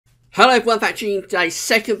Hello everyone, back to today's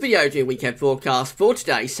second video doing weekend forecast. For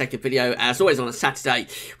today's second video, as always on a Saturday,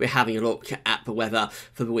 we're having a look at the weather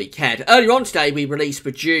for the week ahead. Earlier on today, we released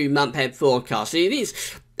the June month-ahead forecast. It is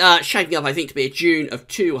shaping up, I think, to be a June of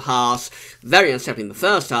two halves. Very unsettling in the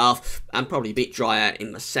first half, and probably a bit drier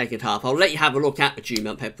in the second half. I'll let you have a look at the June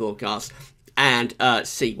month-ahead forecast and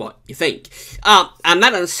see what you think. And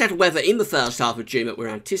that unsettled weather in the first half of June that we're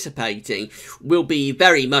anticipating will be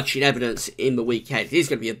very much in evidence in the week ahead. It is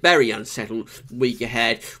going to be a very unsettled week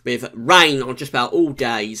ahead with rain on just about all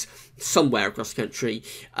days somewhere across the country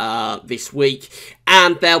this week,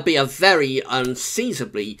 and there'll be a very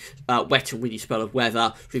unseasonably wet and windy spell of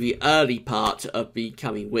weather for the early part of the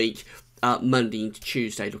coming week. Monday into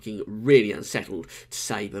Tuesday looking really unsettled, to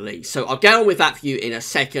say the least. So I'll get on with that for you in a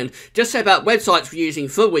second. Just say about websites we're using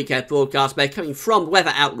for the weekend forecast. They're coming from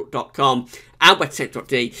weatheroutlook.com and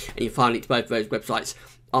weathertech.de, and you'll find a link to both of those websites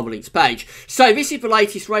on the links page. So this is the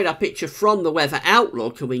latest radar picture from the Weather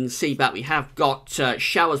Outlook, and we can see that we have got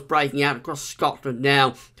showers breaking out across Scotland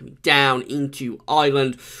now, coming down into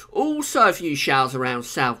Ireland. Also a few showers around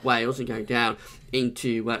South Wales and going down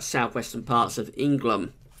into southwestern parts of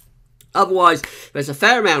England. Otherwise, there's a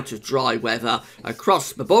fair amount of dry weather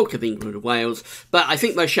across the bulk of England and Wales, but I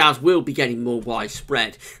think those showers will be getting more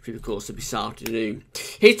widespread through the course of this afternoon.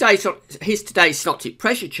 Here's today's synoptic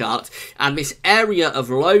pressure chart, and this area of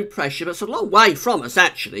low pressure that's a long way from us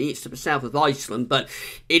actually. It's to the south of Iceland, but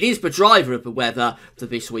it is the driver of the weather for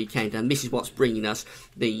this weekend, and this is what's bringing us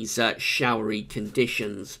these showery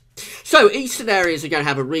conditions. So, eastern areas are going to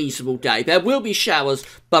have a reasonable day. There will be showers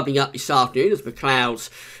bubbling up this afternoon as the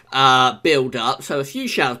clouds build up. So, a few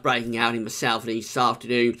showers breaking out in the south and east this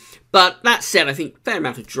afternoon. But that said, I think a fair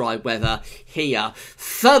amount of dry weather here.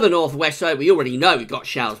 Further northwest, though, we already know we've got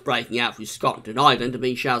showers breaking out through Scotland and Ireland. And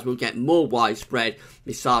these showers will get more widespread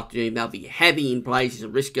this afternoon. They'll be heavy in places, a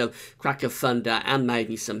risk of crack of thunder and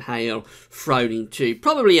maybe some hail thrown into.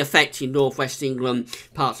 Probably affecting northwest England,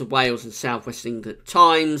 parts of Wales and southwest England at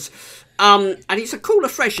times. And it's a cooler,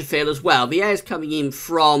 fresher feel as well. The air's coming in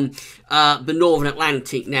from the northern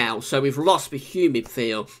Atlantic now, so we've lost the humid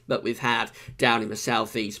feel that we've had down in the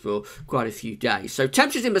southeast for quite a few days. So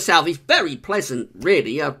temperatures in the southeast, very pleasant,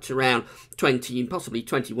 really, up to around 20 and possibly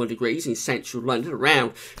 21 degrees in central London,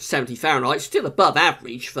 around 70 Fahrenheit, still above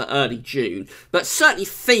average for early June, but certainly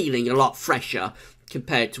feeling a lot fresher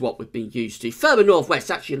compared to what we've been used to. Further northwest,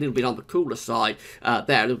 actually a little bit on the cooler side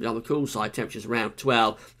there, a little bit on the cool side, temperatures around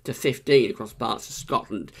 12 to 15 across parts of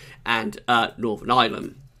Scotland and Northern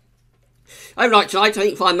Ireland. Overnight tonight, I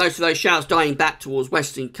think find most of those showers dying back towards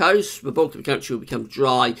western coast. The bulk of the country will become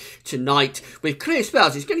dry tonight with clear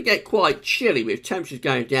spells. It's going to get quite chilly with temperatures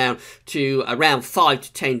going down to around 5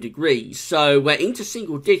 to 10 degrees. So we're into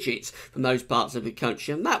single digits for most parts of the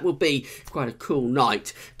country, and that will be quite a cool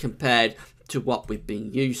night compared to what we've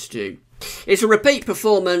been used to. It's a repeat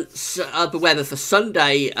performance of the weather for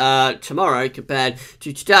Sunday tomorrow compared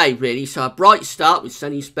to today, really. So a bright start with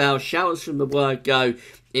sunny spells, showers from the word go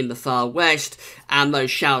in the far west, and those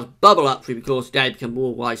showers bubble up through the course of the day, become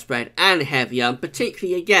more widespread and heavier, and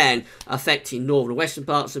particularly again affecting northern and western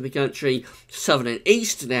parts of the country, southern and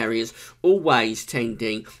eastern areas, always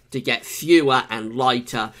tending to get fewer and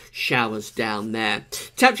lighter showers down there.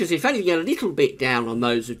 Temperatures, if anything, a little bit down on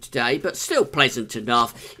those of today, but still pleasant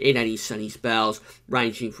enough in any sunny spells,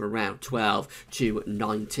 ranging from around 12 to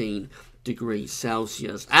 19 degrees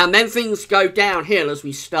Celsius. And then things go downhill as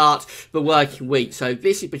we start the working week. So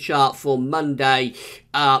this is the chart for Monday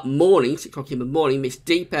morning, 6 o'clock in the morning. This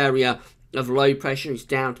deep area of low pressure is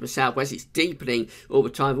down to the southwest. It's deepening all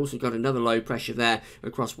the time. We've also got another low pressure there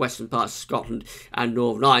across western parts of Scotland and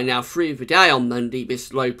Northern Ireland. Now, through the day on Monday,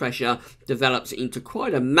 this low pressure develops into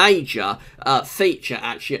quite a major feature,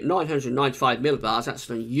 actually, at 995 millibars. That's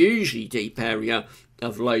an unusually deep area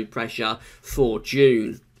of low pressure for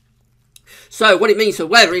June. So what it means for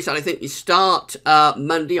weather is that I think we start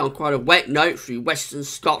Monday on quite a wet note through western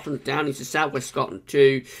Scotland down into southwest Scotland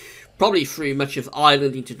too, probably through much of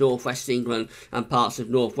Ireland into northwest England and parts of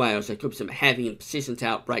North Wales. There could be some heavy and persistent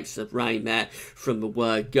outbreaks of rain there from the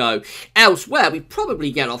word go. Elsewhere, we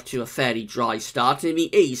probably get off to a fairly dry start. In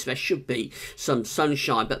the east, there should be some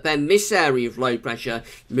sunshine, but then this area of low pressure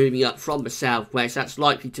moving up from the southwest, that's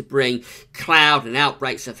likely to bring cloud and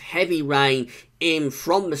outbreaks of heavy rain in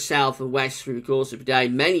from the south and west through the course of the day.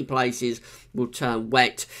 Many places will turn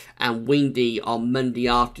wet and windy on Monday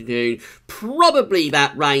afternoon. Probably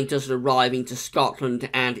that rain doesn't arrive into Scotland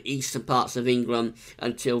and eastern parts of England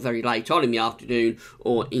until very late on in the afternoon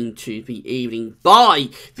or into the evening. By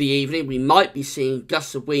the evening, we might be seeing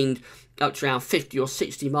gusts of wind up to around 50 or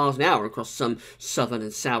 60 miles an hour across some southern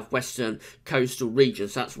and southwestern coastal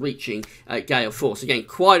regions. That's reaching gale force. Again,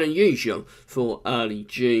 quite unusual for early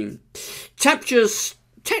June. Temperatures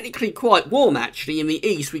technically quite warm actually in the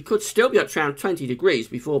east. We could still be up to around 20 degrees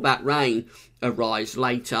before that rain arrives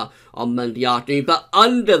later on Monday afternoon, but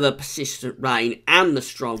under the persistent rain and the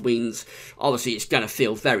strong winds, obviously it's going to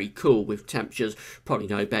feel very cool with temperatures probably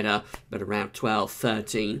no better but around 12,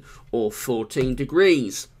 13 or 14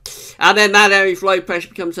 degrees. And then that area of low pressure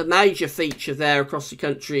becomes a major feature there across the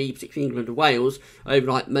country, particularly England and Wales,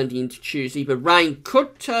 overnight Monday into Tuesday. But rain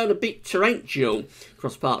could turn a bit torrential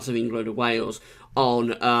across parts of England and Wales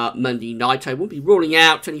on Monday night. I won't be ruling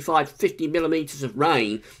out 25 to 50 millimetres of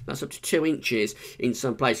rain. That's up to 2 inches in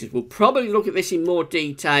some places. We'll probably look at this in more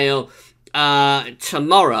detail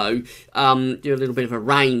tomorrow. Do a little bit of a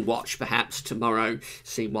rain watch perhaps tomorrow,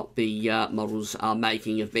 see what the models are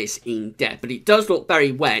making of this in depth. But it does look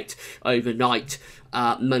very wet overnight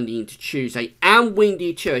Monday into Tuesday, and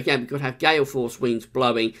windy too. Again, we could have gale force winds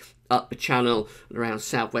blowing up the channel and around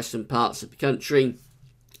southwestern parts of the country.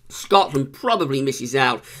 Scotland probably misses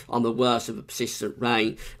out on the worst of the persistent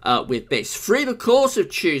rain with this. Through the course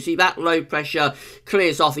of Tuesday, that low pressure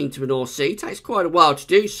clears off into the North Sea. It takes quite a while to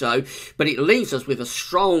do so, but it leaves us with a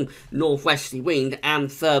strong northwesterly wind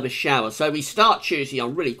and further showers. So we start Tuesday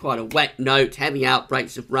on really quite a wet note, heavy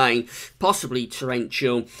outbreaks of rain, possibly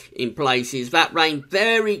torrential in places. That rain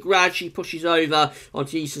very gradually pushes over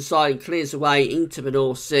onto the eastern side and clears away into the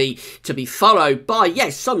North Sea, to be followed by,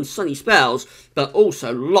 yes, some sunny spells, but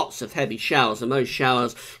also lots of heavy showers, and those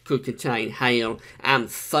showers could contain hail and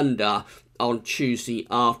thunder on Tuesday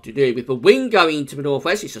afternoon. With the wind going into the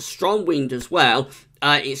northwest, it's a strong wind as well.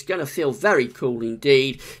 It's going to feel very cool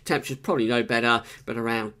indeed. Temperatures probably no better, but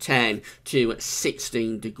around 10 to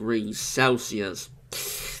 16 degrees Celsius.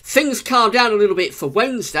 Things calm down a little bit for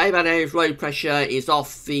Wednesday. That area of low pressure is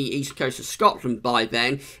off the east coast of Scotland by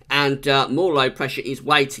then, and more low pressure is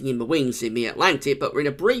waiting in the wings in the Atlantic, but we're in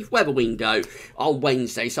a brief weather window on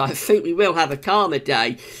Wednesday, so I think we will have a calmer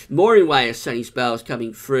day, more in way of sunny spells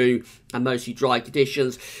coming through and mostly dry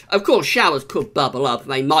conditions. Of course, showers could bubble up.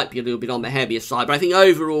 They might be a little bit on the heavier side, but I think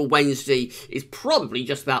overall Wednesday is probably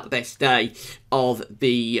just about the best day of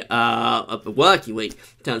the working week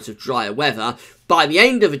in terms of drier weather. By the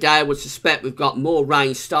end of the day, I would suspect we've got more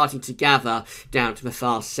rain starting to gather down to the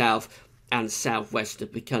far south and southwest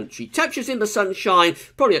of the country. Temperatures in the sunshine,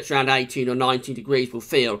 probably at around 18 or 19 degrees, will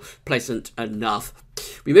feel pleasant enough.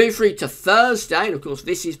 We move through to Thursday, and of course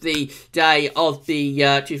this is the day of the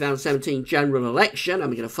 2017 general election, and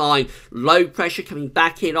we're going to find low pressure coming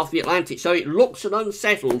back in off the Atlantic. So it looks an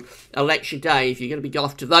unsettled election day. If you're going to be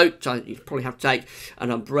off to vote, you probably have to take an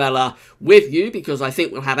umbrella with you, because I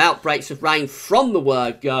think we'll have outbreaks of rain from the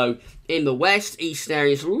word go. In the west, eastern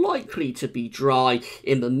areas likely to be dry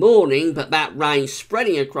in the morning, but that rain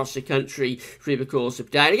spreading across the country through the course of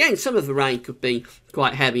the day. And again, some of the rain could be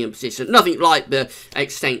quite heavy and persistent. Nothing like the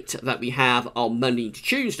extent that we have on Monday to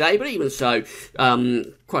Tuesday, but even so,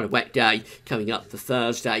 quite a wet day coming up for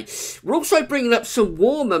Thursday. We're also bringing up some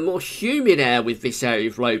warmer, more humid air with this area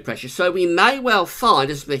of low pressure, so we may well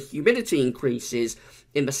find, as the humidity increases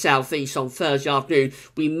in the southeast on Thursday afternoon,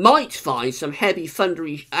 we might find some heavy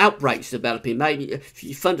thundery outbreaks developing, maybe a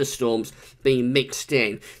few thunderstorms being mixed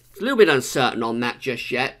in. A little bit uncertain on that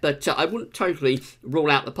just yet, but I wouldn't totally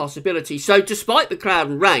rule out the possibility. So despite the cloud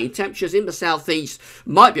and rain, temperatures in the southeast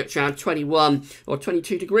might be up to around 21 or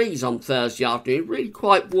 22 degrees on Thursday afternoon. Really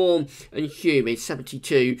quite warm and humid,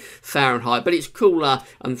 72 Fahrenheit, but it's cooler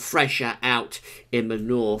and fresher out in the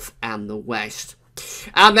north and the west.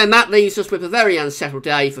 And then that leaves us with a very unsettled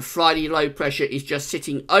day for Friday. Low pressure is just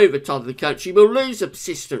sitting over top of the country. We'll lose the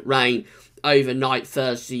persistent rain overnight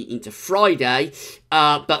Thursday into Friday,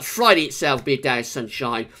 but Friday itself will be a day of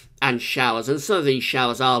sunshine and showers, and some of these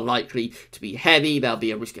showers are likely to be heavy. There'll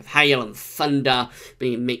be a risk of hail and thunder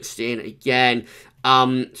being mixed in again.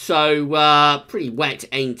 So pretty wet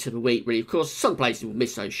end to the week, really. Of course, some places will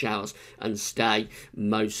miss those showers and stay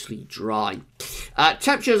mostly dry.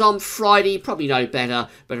 Temperatures on Friday, probably no better,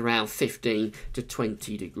 but around 15 to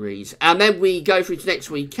 20 degrees. And then we go through to next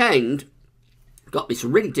weekend. Got this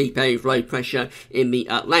really deep area of low pressure in the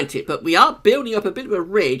Atlantic, but we are building up a bit of a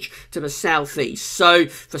ridge to the southeast. So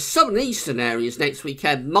for southern eastern areas next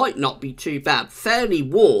weekend might not be too bad. Fairly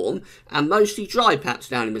warm and mostly dry perhaps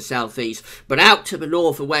down in the southeast, but out to the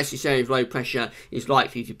north and west, this area of low pressure is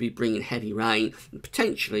likely to be bringing heavy rain and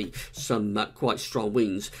potentially some quite strong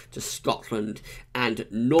winds to Scotland and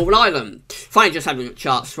Northern Ireland. Finally, just having a look at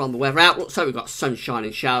charts from the weather outlook. So we've got sunshine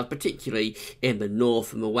and showers, particularly in the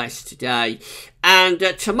north and the west today. And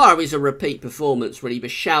tomorrow is a repeat performance, really. The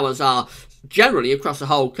showers are generally across the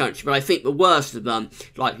whole country, but I think the worst of them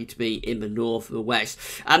likely to be in the north and the west.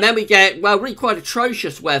 And then we get, well, really quite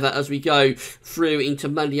atrocious weather as we go through into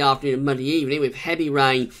Monday afternoon and Monday evening, with heavy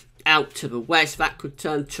rain out to the west. That could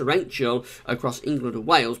turn torrential across England and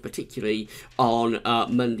Wales, particularly on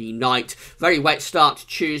Monday night. Very wet start to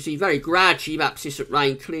Tuesday. Very gradually that persistent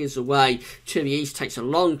rain clears away to the east. Takes a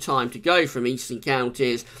long time to go from eastern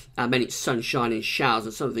counties, and then it's sunshine and showers,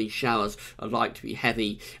 and some of these showers are likely to be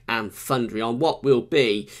heavy and thundery on what will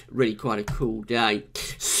be really quite a cool day.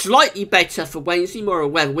 Slightly better for Wednesday, more of a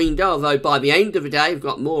weather window, although by the end of the day we've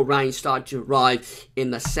got more rain starting to arrive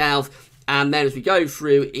in the south. And then as we go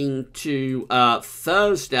through into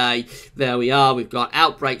Thursday, there we are, we've got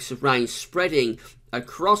outbreaks of rain spreading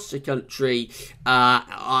across the country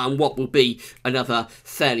on what will be another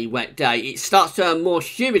fairly wet day. It starts to turn more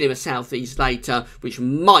humid in the southeast later, which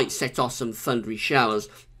might set off some thundery showers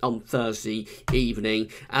on Thursday evening.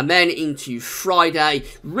 And then into Friday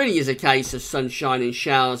really is a case of sunshine and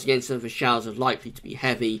showers. Again, some of the showers are likely to be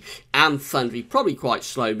heavy and thundery, probably quite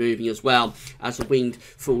slow moving as well as the wind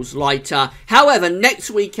falls lighter. However, next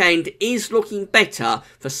weekend is looking better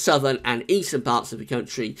for southern and eastern parts of the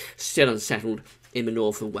country, still unsettled in the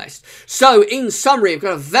north and west. So in summary, we've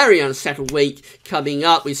got a very unsettled week coming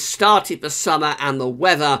up. We've started the summer and the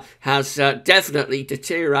weather has definitely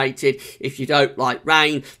deteriorated if you don't like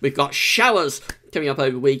rain. We've got showers coming up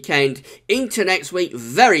over the weekend. Into next week,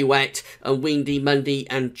 very wet and windy Monday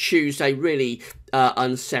and Tuesday. Really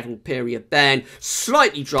unsettled period then.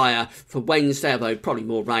 Slightly drier for Wednesday, although probably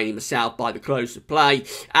more rain in the south by the close of play.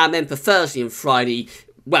 And then for Thursday and Friday,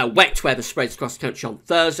 well, wet weather spreads across the country on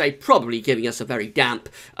Thursday, probably giving us a very damp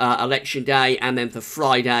election day. And then for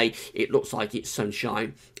Friday, it looks like it's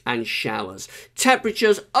sunshine and showers.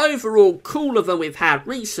 Temperatures overall cooler than we've had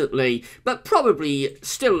recently, but probably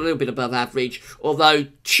still a little bit above average, although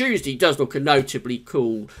Tuesday does look a notably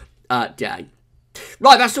cool day.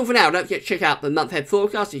 Right, that's all for now. Don't forget to check out the month ahead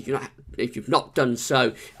forecast if you've not done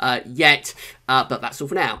so yet. But that's all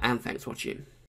for now, and thanks for watching.